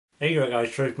Hey guys,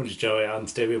 Trophy Joey, and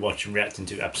today we're reacting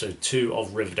to episode 2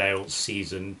 of Riverdale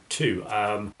season 2.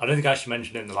 I don't think I actually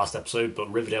mentioned it in the last episode,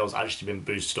 but Riverdale's actually been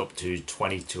boosted up to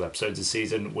 22 episodes this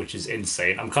season, which is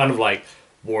insane. I'm kind of like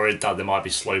worried that there might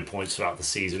be slow points throughout the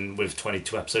season with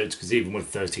 22 episodes, because even with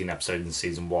 13 episodes in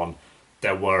season 1,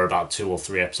 there were about 2 or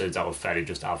 3 episodes that were fairly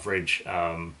just average,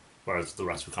 whereas the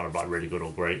rest were kind of like really good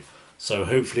or great. So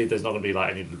hopefully there's not going to be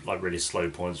like any like really slow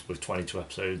points with 22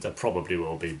 episodes. There probably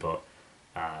will be, but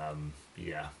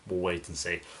yeah, we'll wait and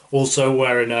see. Also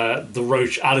wearing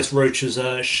the Alice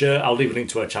Roach's shirt. I'll leave a link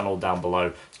to her channel down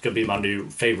below. It's gonna be my new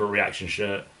favourite reaction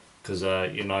shirt because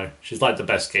you know, she's like the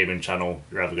best gaming channel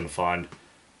you're ever gonna find.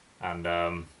 And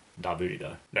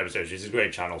never so she's a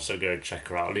great channel, so go check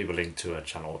her out. I'll leave a link to her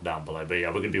channel down below. But yeah,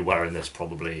 we're gonna be wearing this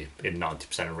probably in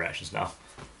 90% of reactions now.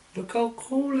 Look how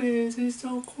cool it is, he's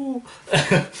so cool.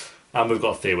 And we've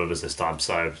got Thea with us this time,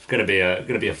 so it's gonna be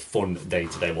a fun day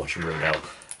today watching Riverdale.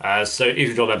 So if you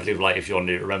enjoyed that, leave a like. If you're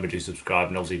new, remember to subscribe,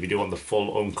 and obviously if you do want the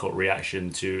full uncut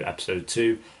reaction to episode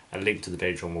 2, a link to the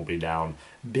Patreon will be down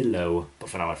below. But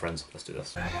for now, my friends, let's do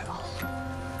this.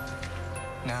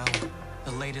 Now,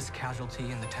 the latest casualty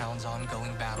in the town's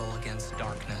ongoing battle against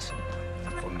darkness.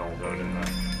 Oh, no, going in there.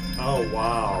 Oh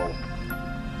wow.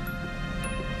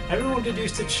 Everyone did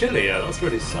used to chili. Yeah, that's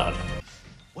really sad.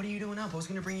 What are you doing up? I was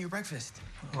gonna bring you breakfast.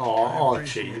 Oh,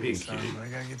 Archie, you're being cute. I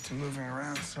gotta get to moving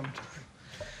around sometime.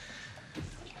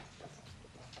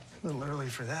 A little early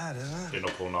for that, isn't it? Been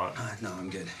up all night. No, I'm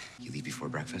good. You leave before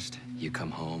breakfast. You come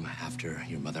home after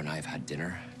your mother and I have had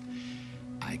dinner.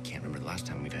 I can't remember the last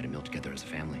time we've had a meal together as a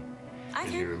family.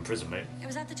 You're in prison, mate. It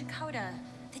was at the Dakota,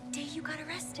 the day you got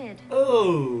arrested.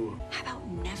 Oh. How about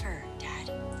never, Dad?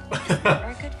 Is that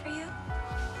ever good for you?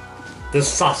 The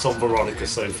sass on Veronica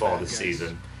so far this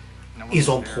season is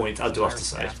on point, I do have to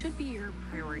say. Should be your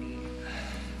priority.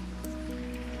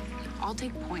 I'll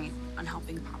take point on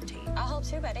helping Pop Tate. I'll help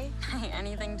too, Betty.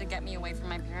 Anything to get me away from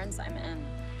my parents, I'm in.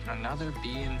 Another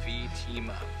B&V team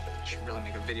up. Should really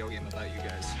make a video game about you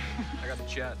guys. I got the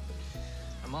jet.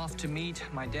 I'm off to meet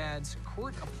my dad's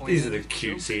court appointment. These are the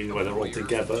cute scenes where they're all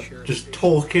together, just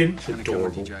talking. It's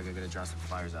adorable. I gotta draw some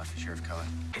flyers off for Sheriff Cohen.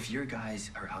 If your guys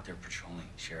are out there patrolling,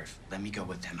 Sheriff, let me go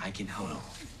with them. I can help.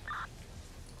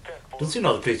 Doesn't seem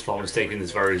like the police department's taking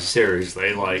this very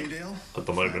seriously, like, at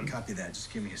the moment. Copy that.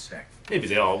 Just give me a sec. Maybe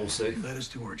they are, we'll see. Let us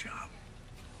do our job.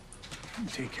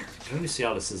 Take care. You can only see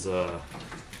Alice's, their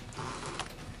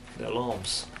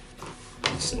alarms.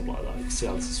 Sit like that, you can see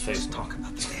Alice's face. Talk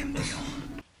about the damn deal.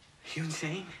 You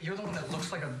insane? You're the one that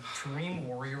looks like a dream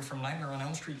warrior from Nightmare on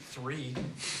Elm Street 3.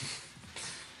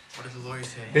 What did the lawyer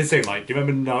say? Here's the thing, like, do you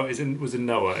remember Noah, was in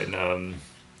Noah in,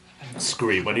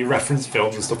 Scream, when he referenced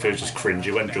films and stuff, it was just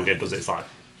cringy. When Jughead does it, it's like,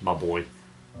 my boy.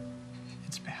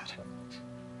 It's bad.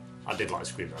 I did like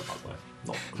Scream though, by the way.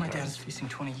 Not My dad is facing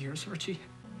 20 years, Archie.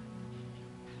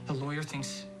 The lawyer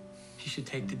thinks he should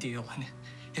take the deal, and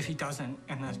if he doesn't,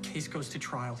 and the case goes to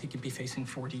trial, he could be facing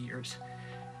 40 years.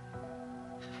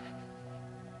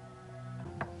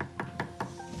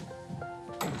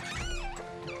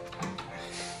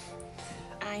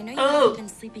 I know you haven't been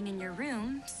sleeping in your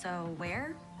room, so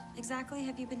where exactly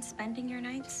have you been spending your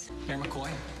nights? Mayor McCoy,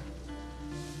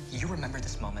 you remember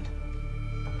this moment?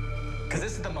 Because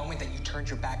this is the moment that you turned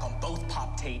your back on both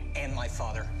Pop Tate and my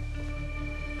father.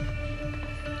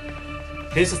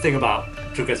 Here's the thing about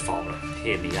Jughead's father.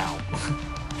 Hear me out.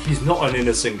 He's not an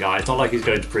innocent guy. It's not like he's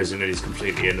going to prison and he's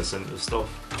completely innocent of stuff.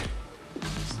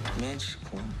 Mitch,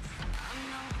 Clump.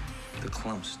 The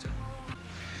Clump still.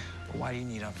 But why do you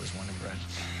need uppers, Wonder Bread?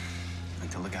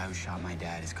 Until the guy who shot my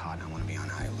dad is caught, I want to be on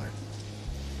high alert.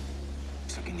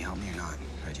 So can you help me or not,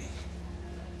 Reggie?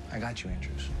 I got you,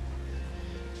 Andrews.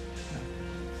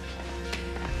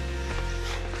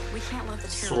 We can't let the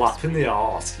Slap in the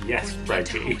arse. Yes, We need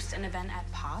Reggie. to host an event at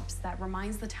Pops that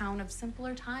reminds the town of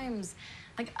simpler times,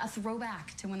 like a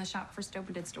throwback to when the shop first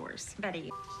opened its doors.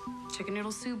 Betty. Chicken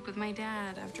noodle soup with my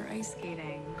dad after ice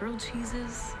skating. Grilled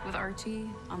cheeses with Archie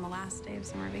on the last day of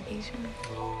summer vacation.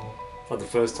 For the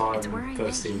first time, It's where I met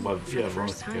first you scene by for the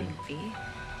first Veronica. time, V.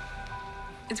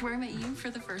 It's where I met you for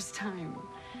the first time.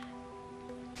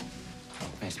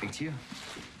 May I speak to you?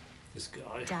 This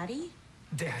guy. Daddy?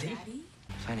 Daddy? Daddy?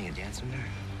 Planning a dance in there?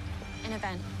 An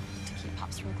event to keep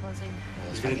Pops from closing.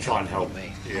 He's gonna try and help.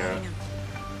 me. Yeah.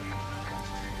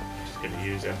 Just gonna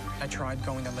use him. I tried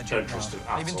going to Don't legit trust him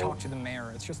I at even all. talked to the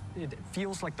mayor. It's just, it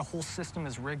feels like the whole system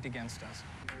is rigged against us.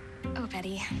 Oh,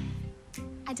 Betty.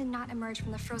 I did not emerge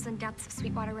from the frozen depths of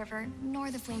Sweetwater River,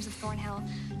 nor the flames of Thornhill,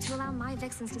 to allow my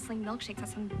vixens to sling milkshakes at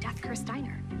some death-cursed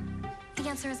diner. The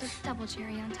answer is a double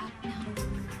cherry on top.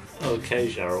 No. Okay,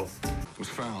 Cheryl. Was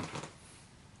found.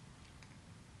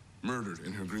 murdered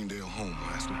in her Greendale home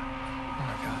last night. Oh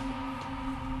my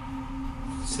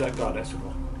God. See that guy next to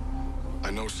her? I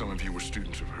know some of you were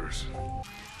students of hers.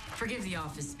 Forgive the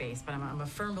office space, but I'm a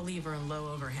firm believer in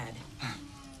low overhead.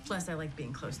 Plus, I like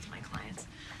being close to my clients.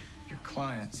 Your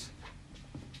clients.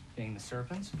 Being the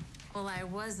serpents? Well, I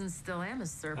was and still am a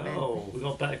serpent. Oh, we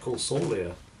got Better Call Saul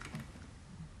here.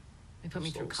 They put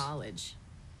me through college.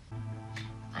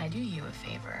 I do you a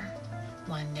favor.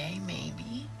 One day,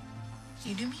 maybe,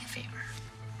 you do me a favor.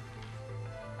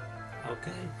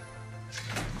 Okay.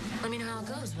 Let me know how it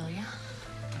goes, will ya?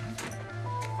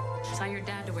 Tell your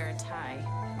dad to wear a tie.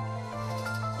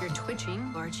 You're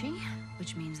twitching, Archie,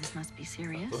 which means this must be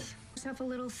serious. Yourself a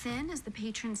little thin as the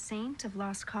patron saint of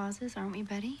lost causes, aren't we,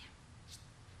 Betty?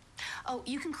 Oh,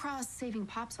 you can cross saving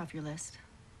Pops off your list.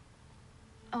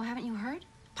 Oh, haven't you heard?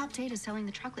 Pop Tata's selling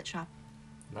the chocolate shop.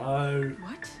 No.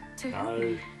 What? To No.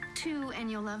 who? To, and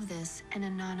you'll love this, an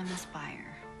anonymous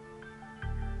buyer.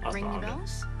 That's Ring the not it.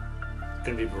 bells?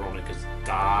 Gonna be Veronica's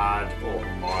dad or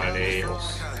Hermione or...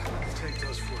 Take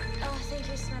those for you. Oh, thank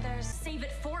you, Smithers. Save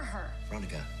it for her.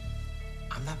 Veronica,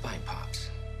 I'm not buying Pops.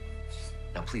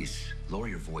 Now please, lower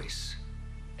your voice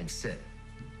and sit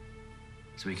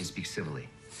so we can speak civilly.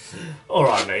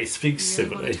 Alright, mate, speak You really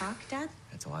civilly. want to talk, Dad?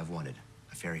 That's all I've wanted,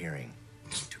 a fair hearing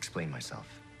to explain myself.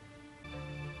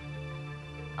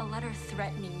 A letter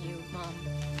threatening you, Mom.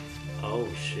 Oh,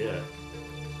 shit.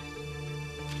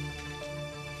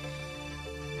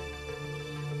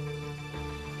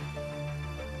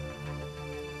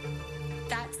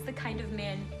 That's the kind of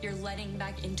man you're letting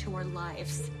back into our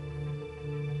lives.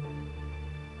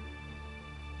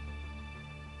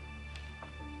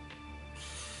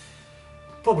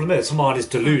 Problem is, Hermione's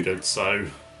deluded, so...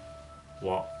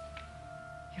 What?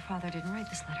 Your father didn't write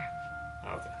this letter.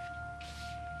 Okay.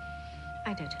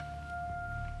 I did.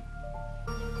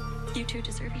 You two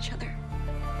deserve each other.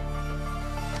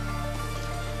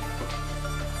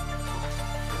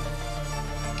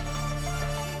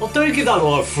 Well, don't give that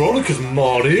like Veronica's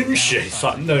money, isn't she? It's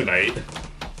like, no, mate.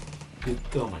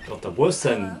 Oh my god, they're worse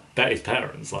than Betty's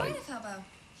parents. Like, Hobo.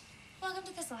 Welcome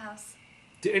to Thistle House.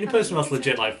 the only person that's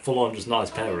legit, like, full on just nice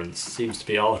parents seems to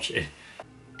be Archie.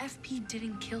 FP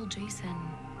didn't kill Jason.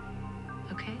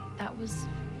 Okay? That was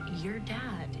your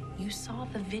dad. You saw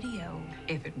the video.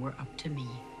 If it were up to me,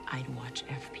 I'd watch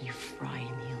FP fry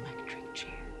in the electric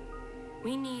chair.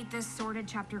 We need this sordid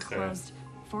chapter closed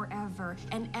forever,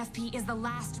 and FP is the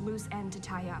last loose end to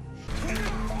tie up.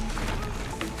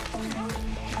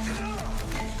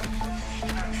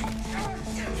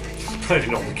 Probably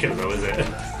not the killer, though, is it?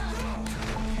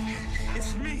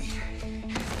 It's me.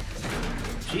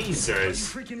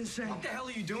 Jesus. Freaking insane. What the hell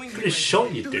are you doing? Could have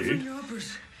shot you, Delivering dude. your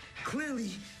uppers.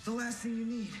 Clearly, the last thing you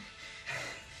need.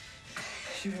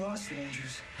 You lost it,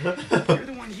 Andrews. You're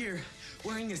the one here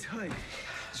wearing this hood.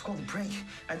 It's called a prank.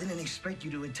 I didn't expect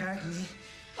you to attack me.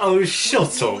 Oh, shut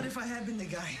What up. if I had been the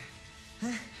guy?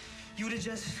 Huh? You would have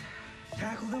just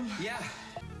tackled him? Yeah.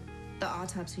 The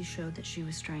autopsy showed that she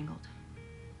was strangled.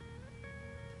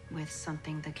 With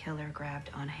something the killer grabbed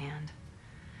on hand.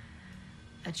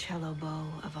 A cello bow,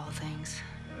 of all things.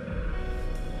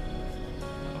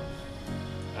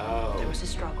 There Oh, was a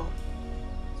struggle.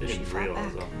 She didn't fought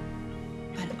realise back.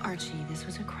 that. But Archie, this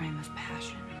was a crime of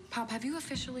passion. Pop, have you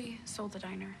officially sold the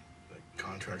diner? The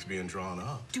contract's being drawn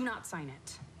up. Do not sign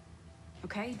it.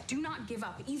 Okay? Do not give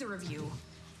up, either of you.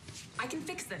 I can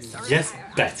fix this. All right? Yes,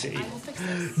 I Betty. will fix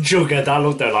this. Jughead, that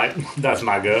looked there like, that's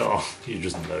my girl. He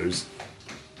just knows.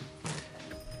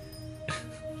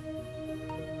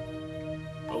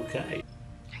 Okay.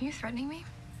 Are you threatening me?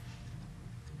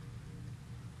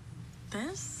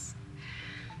 This?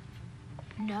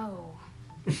 No.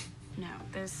 No,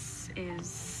 this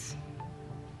is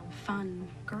fun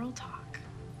girl talk.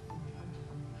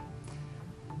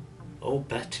 Oh,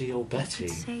 Betty, oh, Betty.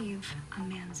 Save a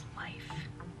man's life.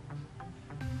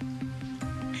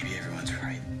 Maybe everyone's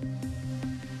right.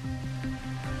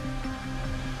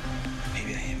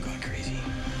 Maybe I am going crazy.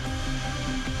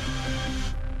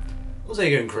 Was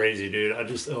they going crazy, dude? I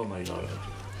just, oh my god.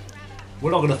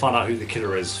 We're not going to find out who the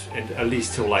killer is, at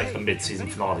least till like a mid-season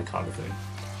finale kind of thing.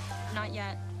 Not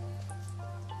yet.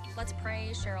 Let's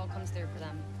pray Cheryl comes through for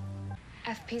them.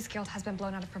 FP's guilt has been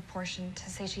blown out of proportion to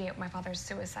satiate what my father's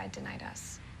suicide denied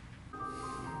us.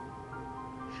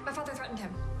 My father threatened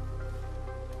him.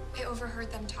 I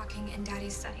overheard them talking in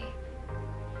Daddy's study.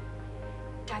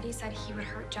 Daddy said he would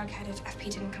hurt Jughead if FP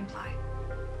didn't comply.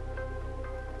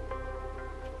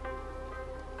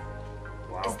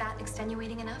 Wow. Is that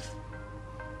extenuating enough?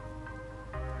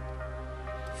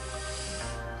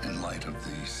 In light of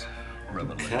these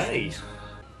revelations. Okay.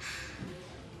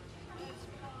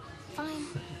 Fine.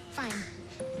 Fine.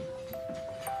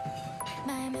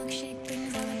 My milkshake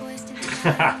brings all the boys to the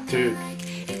Dude.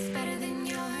 It's better than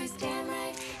yours, damn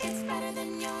right. It's better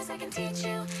than yours, I can teach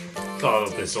you. God, I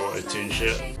love this auto-tune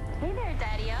shit. Hey there,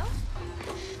 Daddy-O.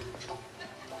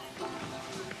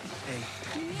 Hey.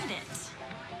 You need it.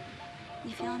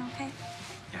 You feeling okay?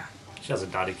 Yeah. She has a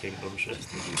daddy kingdom shit.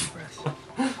 Deep breath.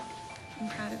 I'm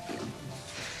proud of you.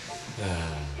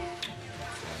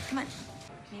 Come on.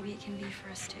 Maybe it can be for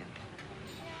us too.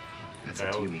 That's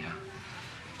up to you, Mia.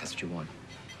 That's what you want.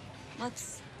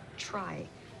 Let's try.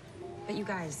 But you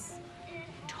guys,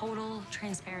 total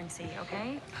transparency,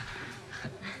 okay?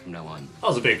 From now on, That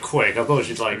was a bit quick. I thought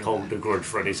she'd like hold a grudge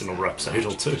for at least another episode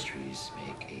or two. Mysteries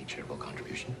make a charitable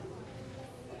contribution.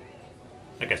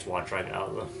 I guess why drag it out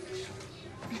of there?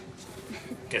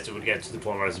 Guess it would get to the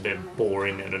point where it's a bit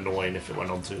boring and annoying if it went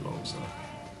on too long, so.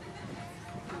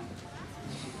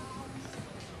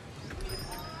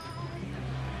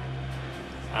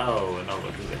 Oh,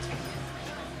 another good bit.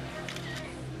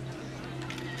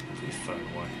 Be fun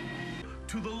away.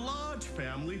 To the Lodge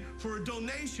family for a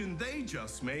donation they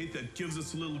just made that gives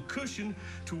us a little cushion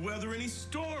to weather any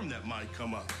storm that might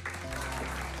come up.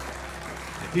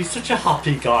 He's such a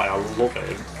happy guy, I love him. I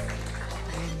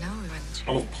didn't know we went to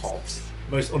I love Pops.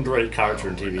 Most underrated character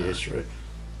in TV history.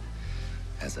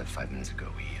 As of 5 minutes ago,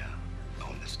 we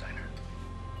owned this diner.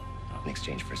 In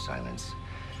exchange for silence,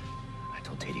 I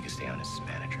told Tate he could stay on as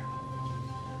manager.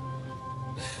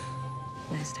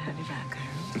 Nice to have you back,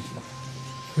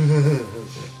 Harold.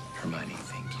 Hermione,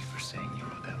 thank you for saying you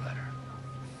wrote that letter.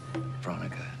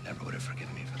 Veronica never would have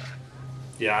forgiven me for that.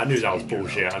 Yeah, I knew that was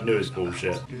bullshit. I knew it was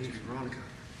bullshit. Veronica.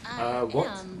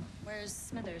 What? Where's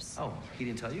Smithers? Oh, he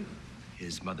didn't tell you?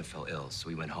 His mother fell ill, so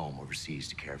he went home overseas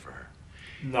to care for her.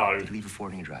 No. Did you leave a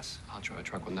forwarding address? I'll try to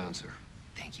track one down, sir.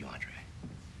 Thank you, Andre.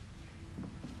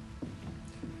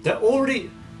 They're already...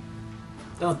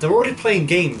 No, they're already playing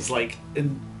games, like,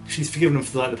 and she's forgiven them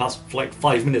for like the past, like,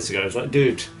 5 minutes ago. It's like,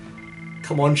 dude,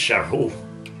 come on, Cheryl.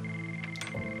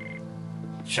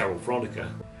 Cheryl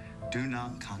Veronica. Do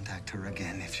not contact her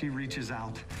again. If she reaches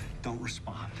out, don't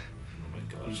respond. Oh my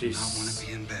god, You do not want to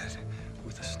be in bed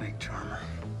with a snake charmer.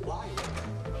 Why?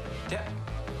 Dad.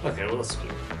 Okay, well, let's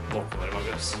walk away, I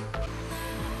guess.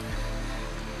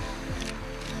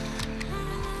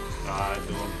 Go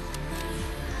on.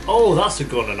 Oh, that's a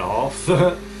gun and a half.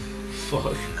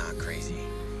 Fuck. Not crazy.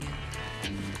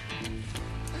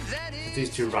 If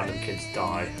these two random kids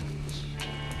die,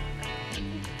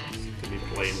 to be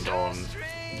blamed on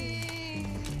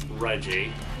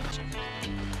Reggie.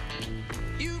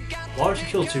 Why would you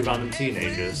kill two random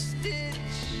teenagers?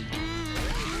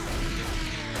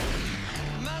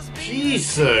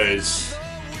 Jesus!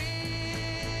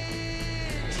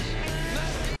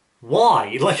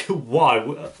 Why? Like, why?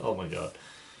 Oh my god.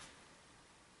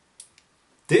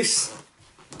 This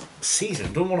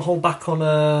season don't want to hold back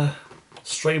on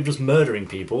straight up just murdering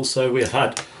people, so we have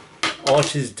had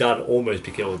Archie's dad almost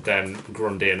be killed, then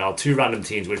Grundy, and now two random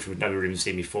teens which we've never even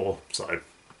seen before, so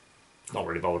not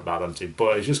really bothered about them two,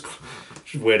 but it's just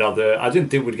weird how I didn't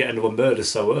think we'd get another murder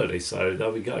so early, so there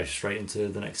we go, straight into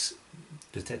the next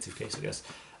detective case, I guess.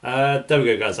 There we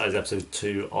go, guys. That is episode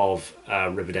 2 of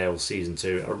Riverdale season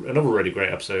 2. Another really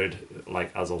great episode,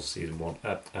 like as of season 1,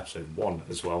 episode 1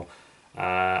 as well.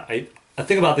 I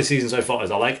think about this season so far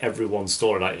is I like everyone's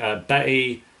story. Like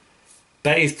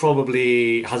Betty's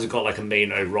probably hasn't got like a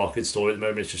main overarching story at the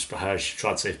moment. It's just for her. She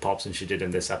tried to save Pops, and she did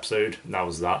in this episode, and that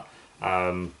was that.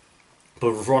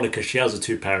 But Veronica, she has the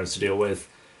two parents to deal with.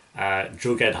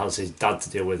 Jughead has his dad to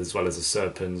deal with, as well as the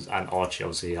Serpents, and Archie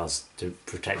obviously has to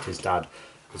protect his dad,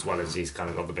 as well as he's kind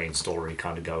of got the main story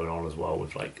kind of going on as well,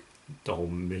 with like the whole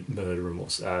murder and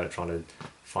what's trying to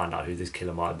find out who this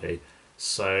killer might be.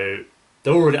 So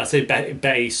they're already, I'd say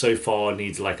Betty so far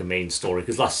needs like a main story,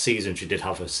 because last season she did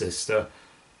have her sister,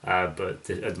 but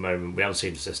at the moment we haven't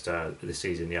seen her sister this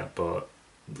season yet, but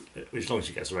as long as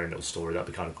she gets her own little story, that'd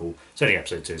be kind of cool. It's only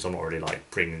episode 2, so I'm not really like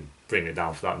bringing it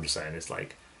down for that. I'm just saying it's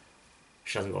like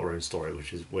she hasn't got her own story,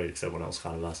 which is weird because everyone else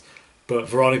kind of has. But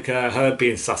Veronica, her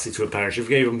being sassy to her parents, she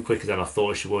forgave them quicker than I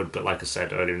thought she would, but like I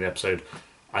said earlier in the episode,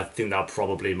 I think that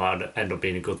probably might end up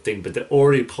being a good thing. But they're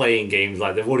already playing games,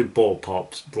 like they've already brought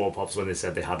Pops when they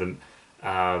said they hadn't,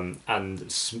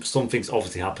 and something's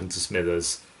obviously happened to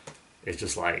Smithers. It's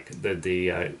just like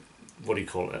the what do you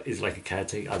call it? Is like a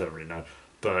caretaker? I don't really know,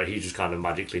 but he just kind of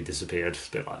magically disappeared. It's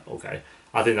a bit like, okay.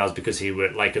 I think that was because he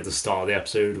would, like at the start of the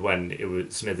episode when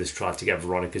Smithers tried to get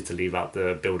Veronica to leave out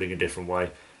the building a different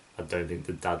way. I don't think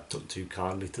the dad took too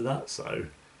kindly to that, so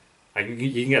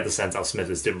you can get the sense that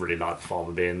Smithers didn't really like the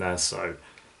father being there, so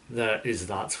That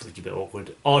a bit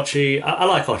awkward. Archie, I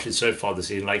like Archie so far this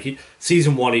season. Like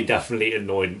season 1, he definitely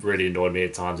really annoyed me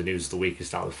at times, and he was the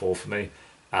weakest out of the 4 for me.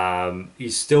 He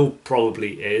still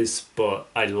probably is, but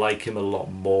I like him a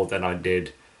lot more than I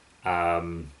did.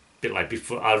 Bit like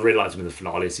before, I really liked him in the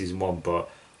finale of season 1, but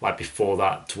like before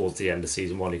that, towards the end of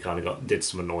season 1, he kind of did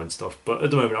some annoying stuff. But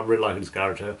at the moment, I'm really liking his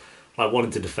character. Like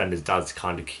wanting to defend his dad's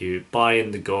kind of cute.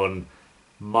 Buying the gun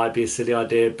might be a silly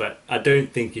idea, but I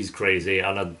don't think he's crazy,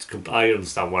 and I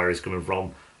understand where he's coming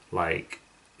from. Like,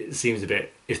 it seems a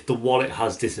bit. If the wallet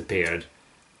has disappeared,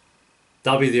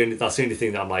 that's the only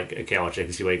thing that I'm like, okay, Archie, I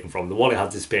can see where you come from. The wallet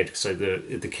has disappeared, so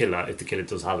if the killer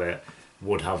does have it,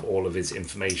 would have all of his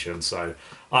information. So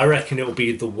I reckon it'll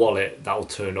be the wallet that will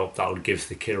turn up that will give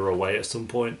the killer away at some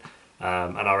point.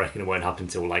 And I reckon it won't happen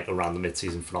until like around the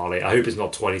mid-season finale. I hope it's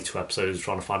not 22 episodes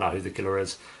trying to find out who the killer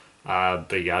is.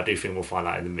 But yeah, I do think we'll find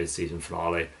out in the mid-season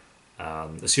finale.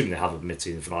 Assuming they have a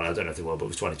mid-season finale, I don't know if they will, but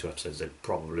with 22 episodes, they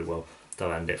probably will.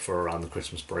 They'll end it for around the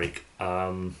Christmas break.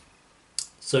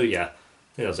 So yeah,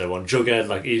 I think that's everyone. Jughead,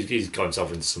 like he's got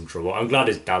himself into some trouble. I'm glad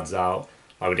his dad's out.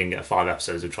 Like we didn't get 5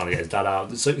 episodes of trying to get his dad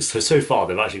out. So far,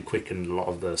 they've actually quickened a lot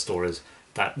of the stories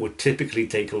that would typically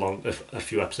take a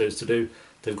few episodes to do.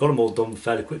 They've got them all done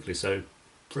fairly quickly, so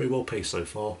pretty well paced so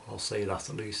far. I'll say that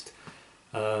at least.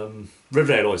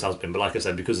 Riverdale always has been, but like I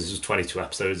said, because this was 22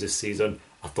 episodes this season,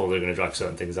 I thought they were going to drag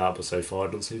certain things out, but so far it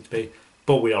doesn't seem to be.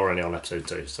 But we are only on episode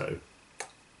 2, so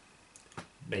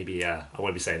maybe I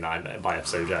won't be saying that by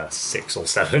episode 6 or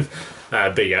 7.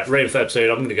 But yeah, rating for the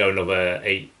episode, I'm going to go another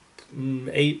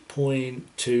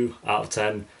 8.2 out of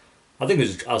 10. I think it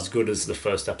was as good as the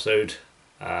first episode.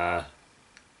 Yeah,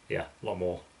 a lot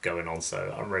more going on,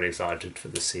 so I'm really excited for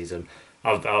this season.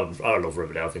 I love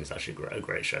Riverdale. I think it's actually a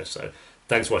great show. So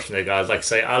thanks for watching there, guys. Like I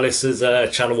say, Alice's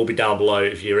channel will be down below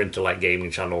if you're into like gaming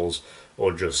channels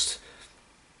or just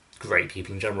great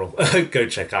people in general. Go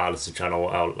check out Alice's channel.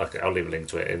 I'll leave a link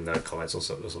to it in the comments or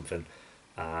something.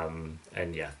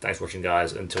 And yeah, thanks for watching,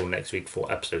 guys. Until next week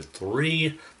for episode 3.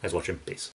 Thanks for watching. Peace.